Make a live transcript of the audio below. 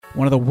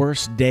One of the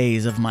worst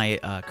days of my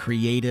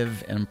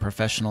creative and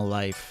professional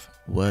life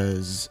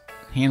was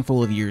a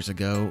handful of years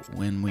ago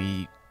when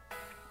we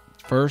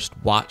first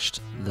watched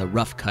the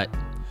rough cut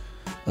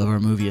of our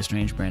movie A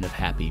Strange Brand of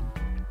Happy.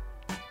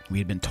 We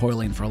had been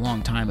toiling for a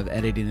long time of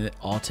editing it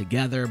all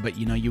together, but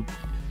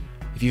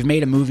if you've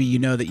made a movie, you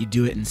know that you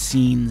do it in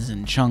scenes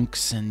and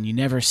chunks, and you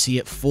never see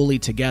it fully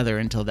together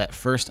until that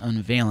first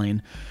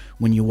unveiling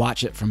when you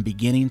watch it from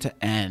beginning to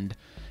end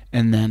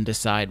and then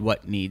decide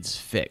what needs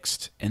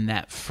fixed. And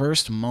that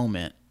first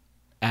moment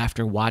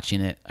after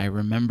watching it, I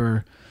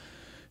remember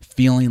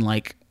feeling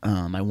like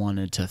I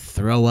wanted to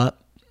throw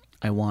up,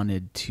 I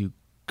wanted to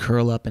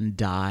curl up and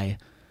die,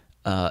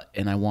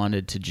 and I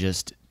wanted to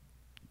just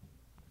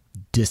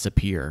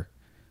disappear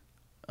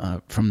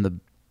from the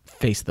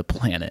face of the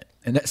planet.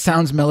 And that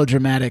sounds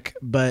melodramatic,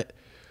 but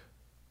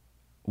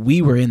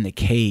we were in the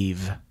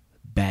cave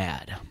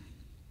bad.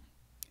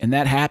 And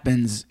that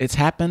happens, it's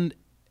happened,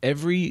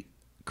 every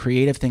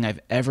creative thing I've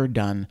ever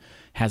done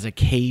has a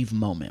cave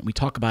moment. We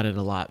talk about it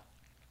a lot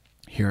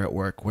here at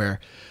work, where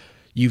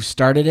you've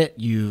started it,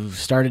 you've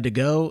started to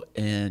go,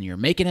 and you're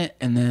making it,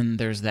 and then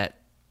there's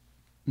that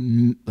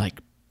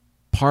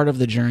part of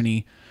the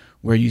journey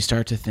where you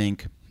start to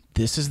think,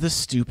 this is the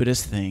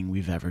stupidest thing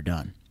we've ever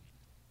done.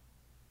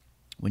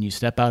 When you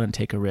step out and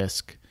take a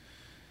risk,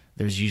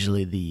 there's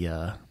usually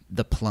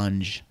the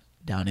plunge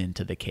down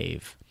into the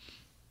cave.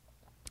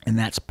 And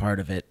that's part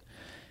of it.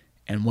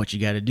 And what you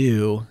got to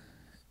do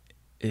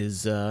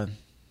is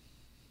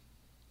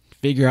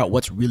figure out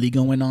what's really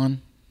going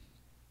on,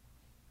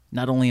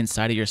 not only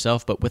inside of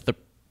yourself, but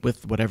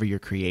with whatever you're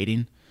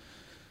creating.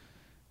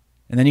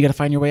 And then you got to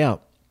find your way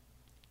out.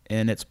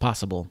 And it's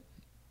possible.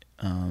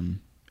 And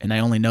I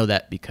only know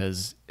that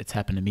because it's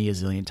happened to me a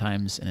zillion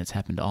times, and it's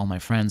happened to all my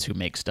friends who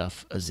make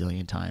stuff a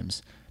zillion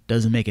times.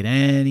 Doesn't make it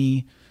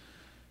any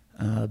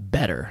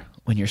better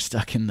when you're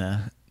stuck in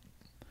the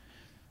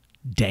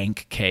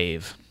dank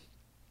cave.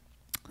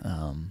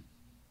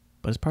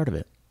 But it's part of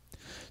it.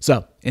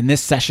 So in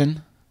this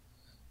session,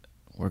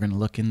 we're going to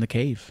look in the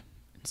cave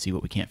and see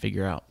what we can't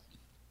figure out.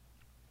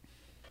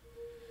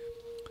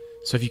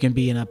 So if you can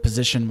be in a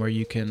position where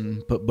you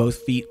can put both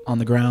feet on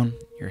the ground,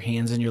 your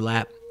hands in your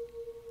lap,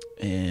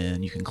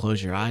 and you can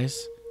close your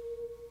eyes.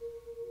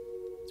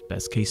 It's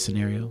best case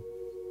scenario,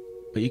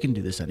 but you can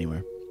do this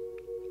anywhere.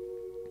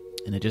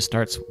 And it just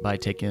starts by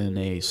taking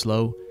a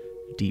slow,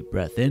 deep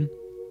breath in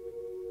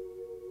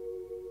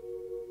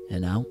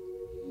and out.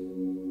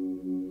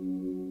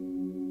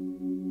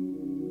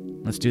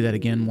 Let's do that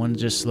again. One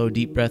just slow,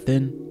 deep breath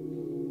in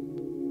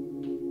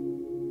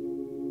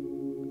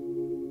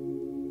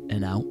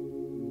and out.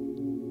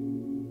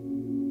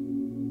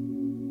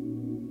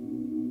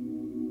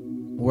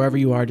 Wherever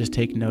you are, just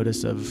take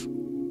notice of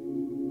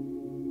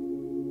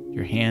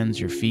your hands,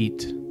 your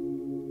feet,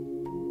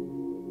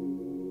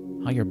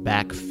 how your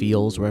back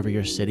feels wherever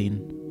you're sitting.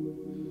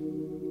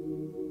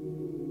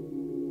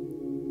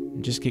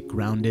 And just get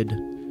grounded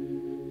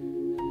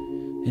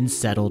and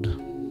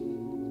settled.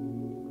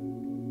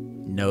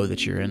 Know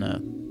that you're in a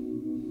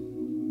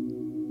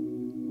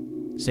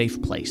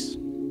safe place.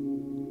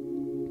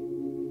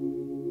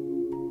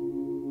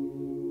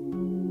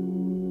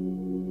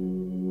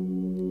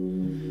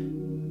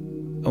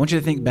 I want you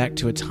to think back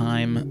to a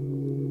time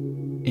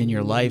in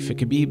your life, it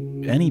could be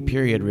any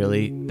period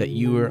really, that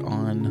you were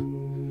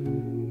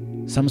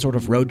on some sort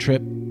of road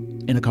trip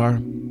in a car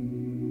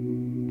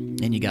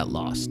and you got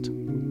lost.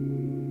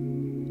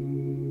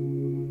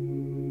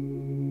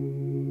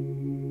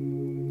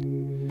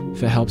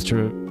 If it helps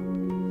to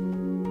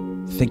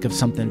think of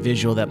something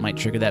visual that might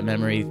trigger that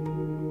memory,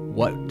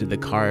 what did the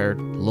car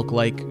look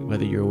like,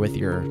 whether you're with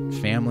your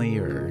family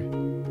or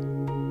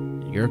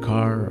your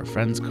car or a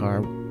friend's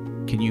car?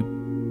 Can you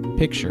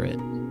picture it?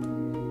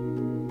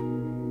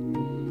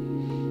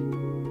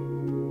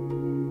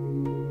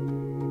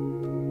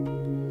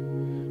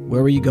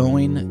 Where were you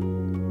going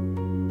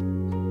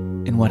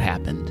and what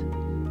happened?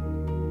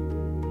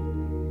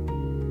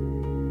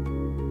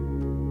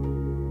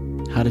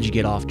 How did you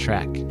get off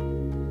track?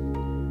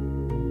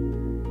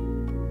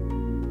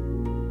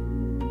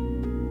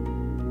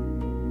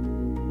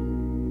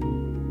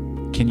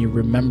 Can you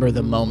remember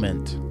the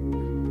moment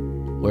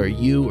where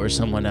you or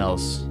someone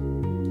else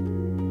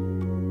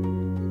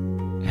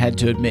had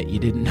to admit you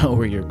didn't know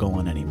where you're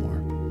going anymore?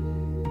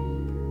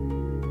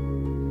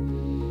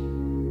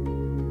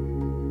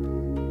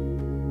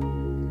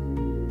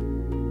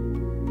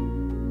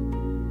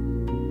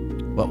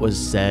 What was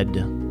said?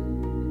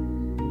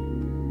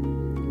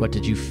 What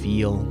did you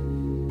feel?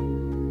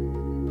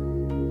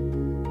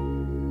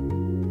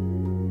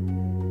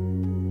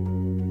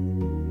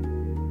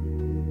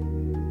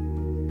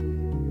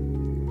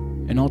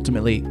 And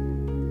ultimately,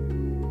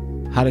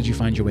 how did you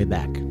find your way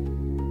back?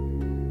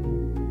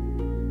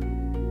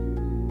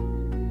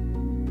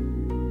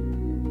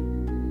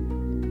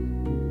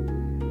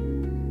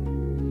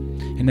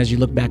 And as you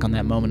look back on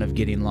that moment of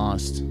getting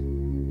lost,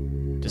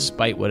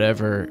 despite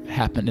whatever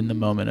happened in the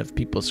moment of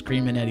people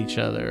screaming at each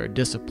other, or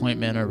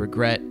disappointment or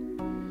regret,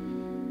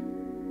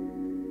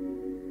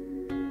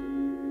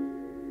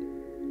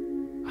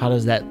 How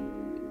does that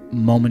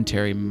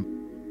momentary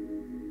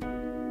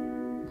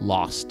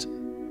lost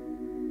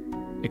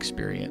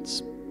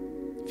experience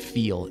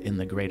feel in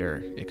the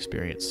greater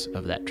experience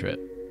of that trip?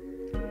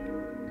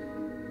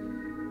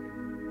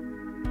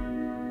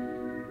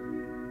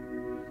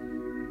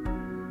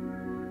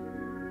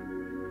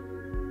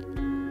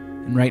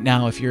 And right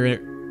now, if you're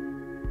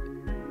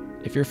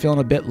feeling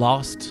a bit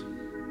lost,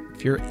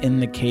 if you're in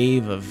the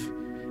cave of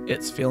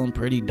it's feeling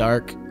pretty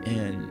dark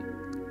and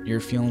you're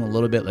feeling a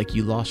little bit like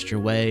you lost your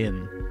way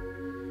and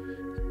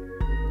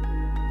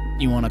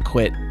you want to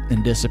quit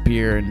and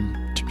disappear and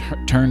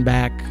turn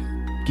back,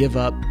 give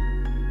up,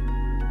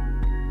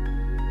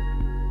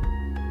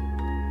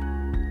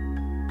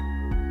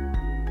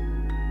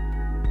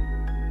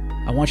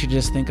 I want you to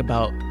just think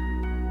about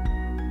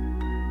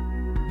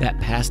that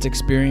past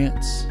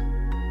experience,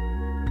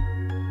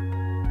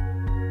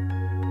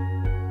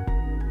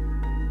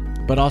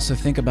 but also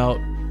think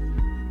about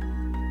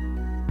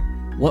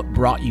what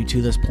brought you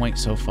to this point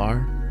so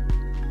far.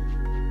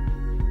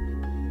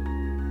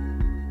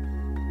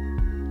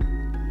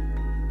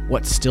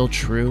 What's still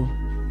true?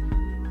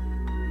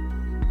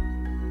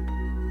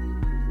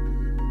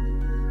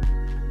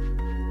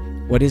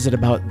 What is it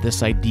about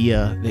this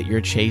idea that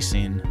you're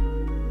chasing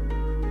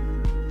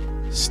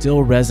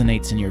still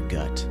resonates in your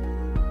gut?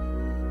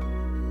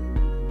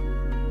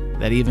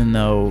 That even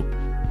though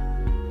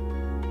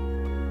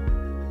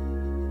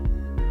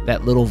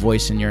that little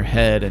voice in your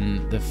head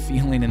and the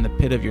feeling in the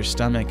pit of your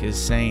stomach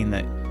is saying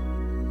that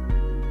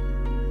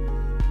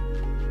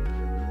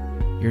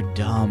you're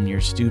dumb,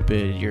 you're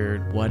stupid, you're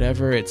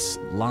whatever it's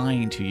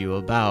lying to you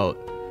about,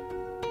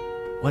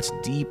 what's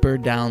deeper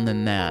down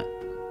than that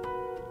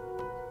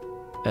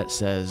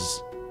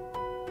says,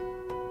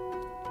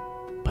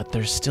 but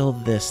there's still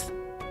this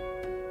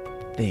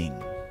thing.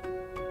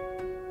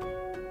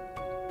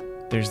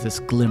 There's this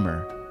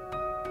glimmer.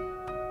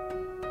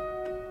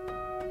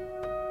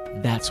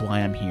 That's why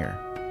I'm here.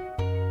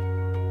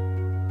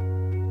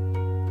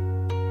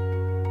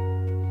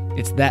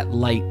 It's that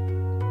light.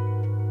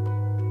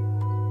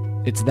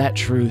 It's that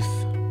truth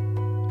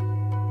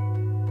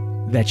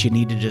that you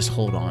need to just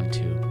hold on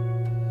to.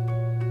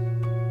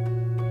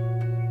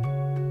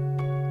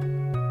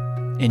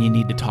 And you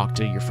need to talk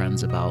to your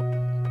friends about.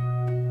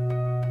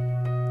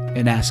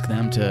 And ask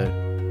them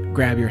to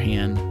grab your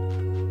hand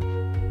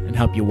and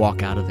help you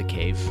walk out of the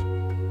cave.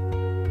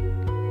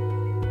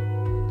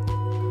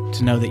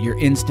 To know that your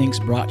instincts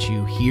brought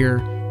you here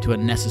to a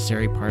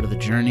necessary part of the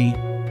journey.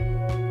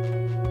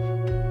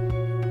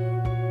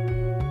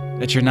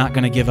 That you're not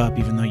going to give up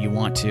even though you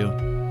want to.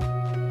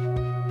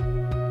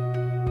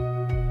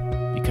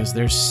 Because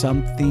there's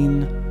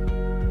something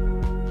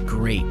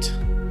great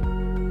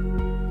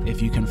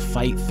if you can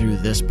fight through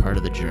this part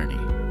of the journey.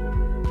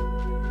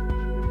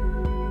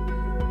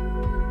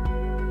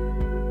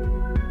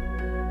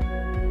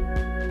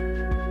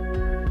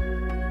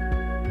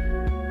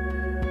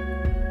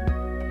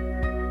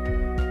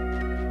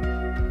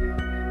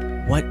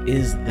 What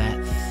is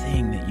that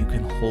thing that you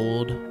can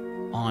hold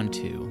on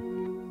to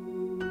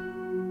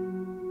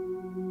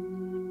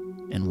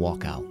and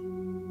walk out?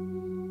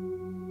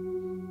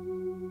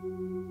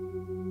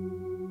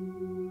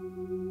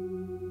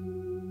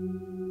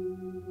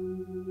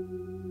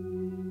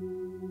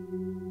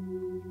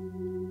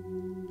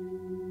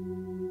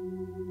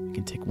 You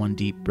can take one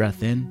deep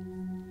breath in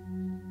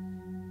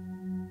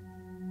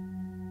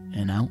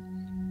and out.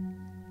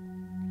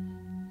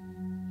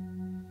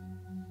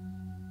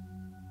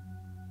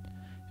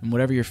 And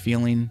whatever you're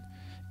feeling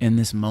in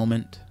this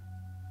moment,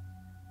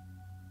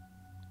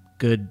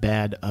 good,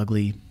 bad,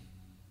 ugly,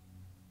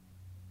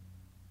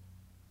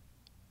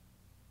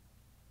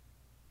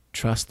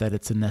 trust that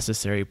it's a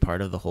necessary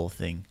part of the whole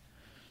thing.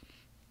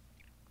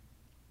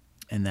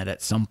 And that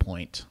at some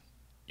point,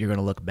 you're going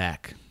to look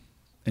back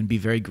and be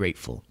very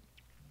grateful.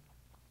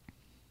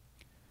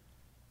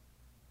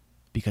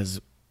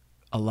 Because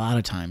a lot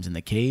of times in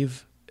the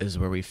cave is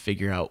where we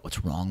figure out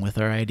what's wrong with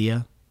our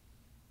idea.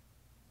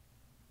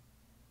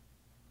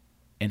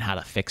 And how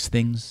to fix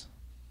things.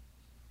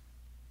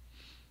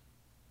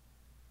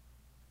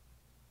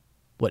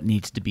 What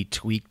needs to be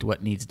tweaked,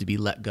 what needs to be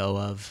let go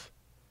of.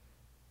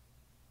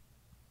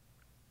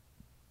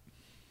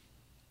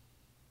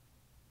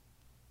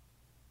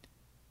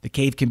 The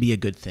cave can be a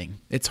good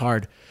thing. It's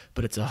hard,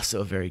 but it's also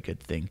a very good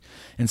thing.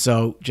 And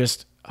so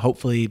just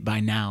hopefully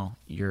by now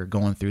you're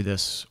going through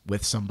this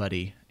with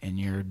somebody and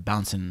you're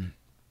bouncing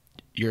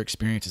your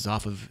experiences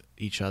off of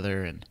each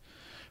other and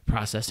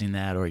processing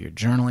that, or you're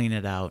journaling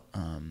it out.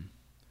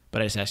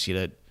 But I just ask you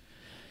to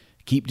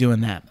keep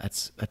doing that.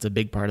 That's a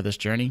big part of this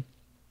journey.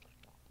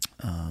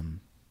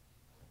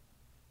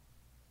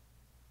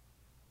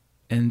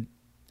 And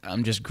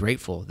I'm just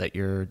grateful that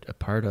you're a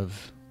part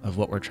of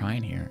what we're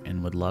trying here,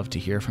 and would love to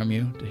hear from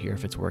you, to hear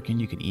if it's working.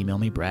 You can email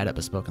me,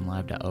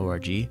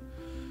 brad@bespokenlive.org.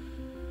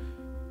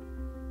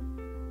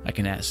 I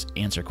can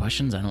answer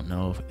questions. I don't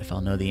know if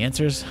I'll know the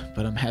answers,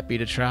 but I'm happy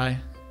to try.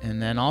 And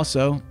then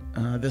also,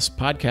 this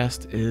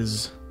podcast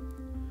is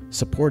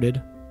supported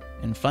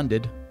and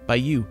funded by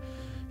you.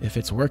 if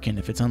it's working,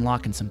 if it's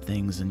unlocking some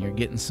things and you're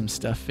getting some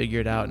stuff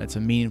figured out and it's a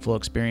meaningful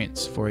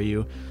experience for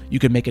you, you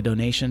can make a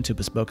donation to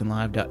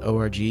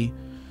bespokenlive.org.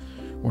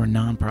 We're a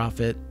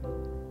nonprofit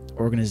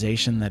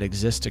organization that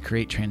exists to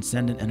create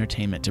transcendent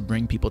entertainment, to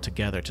bring people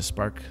together, to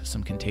spark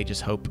some contagious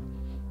hope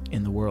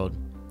in the world.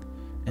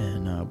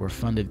 And we're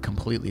funded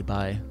completely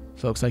by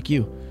folks like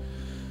you.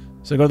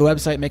 So go to the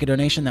website, make a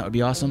donation. That would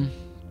be awesome.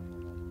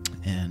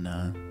 And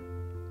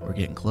we're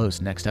getting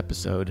close. Next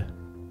episode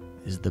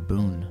is The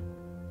Boon.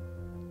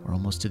 We're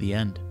almost to the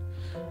end.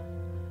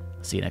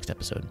 See you next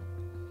episode.